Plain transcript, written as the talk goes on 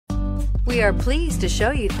We are pleased to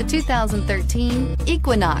show you the 2013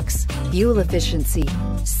 Equinox. Fuel efficiency,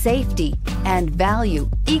 safety, and value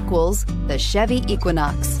equals the Chevy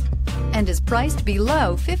Equinox and is priced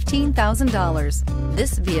below $15,000.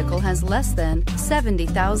 This vehicle has less than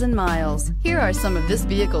 70,000 miles. Here are some of this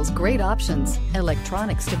vehicle's great options: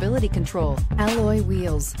 electronic stability control, alloy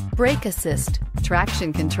wheels, brake assist,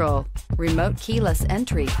 traction control, remote keyless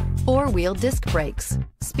entry, four-wheel disc brakes,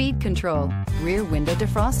 speed control, rear window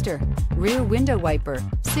defroster, rear window wiper,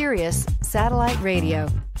 Sirius satellite radio.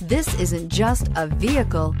 This isn't just a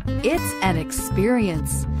vehicle, it's an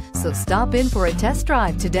experience. So stop in for a test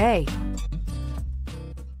drive today.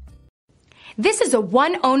 This is a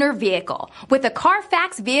one-owner vehicle with a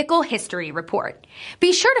Carfax Vehicle History Report.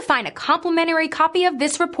 Be sure to find a complimentary copy of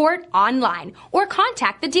this report online or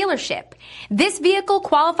contact the dealership. This vehicle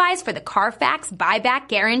qualifies for the Carfax Buyback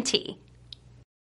Guarantee.